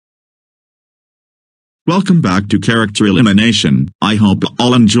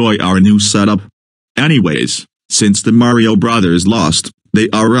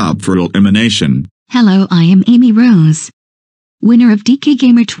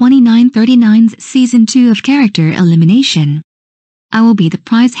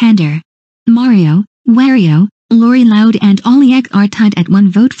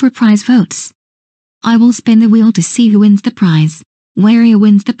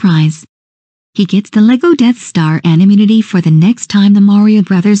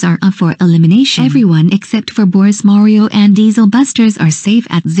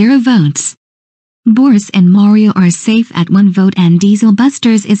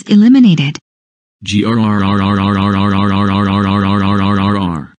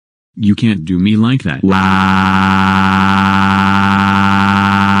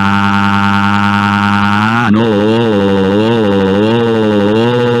no.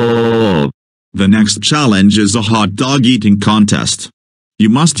 The next challenge is a hot dog eating contest. You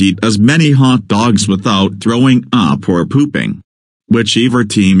must eat as many hot dogs without throwing up or pooping. Whichever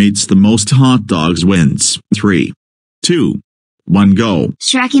team eats the most hot dogs wins. 3, 2, 1 go.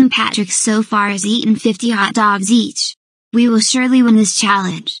 Shrek and Patrick so far has eaten 50 hot dogs each. We will surely win this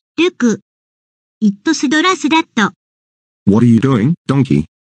challenge. ルク。イットスドラスダット。 What are you doing, donkey?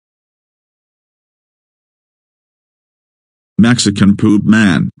 Mexican Poop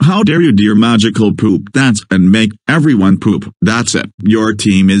Man. How dare you do your magical poop dance and make everyone poop. That's it. Your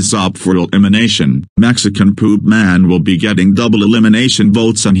team is up for elimination. Mexican Poop Man will be getting double elimination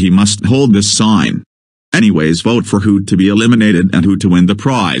votes and he must hold this sign. Anyways, vote for who to be eliminated and who to win the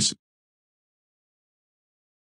prize.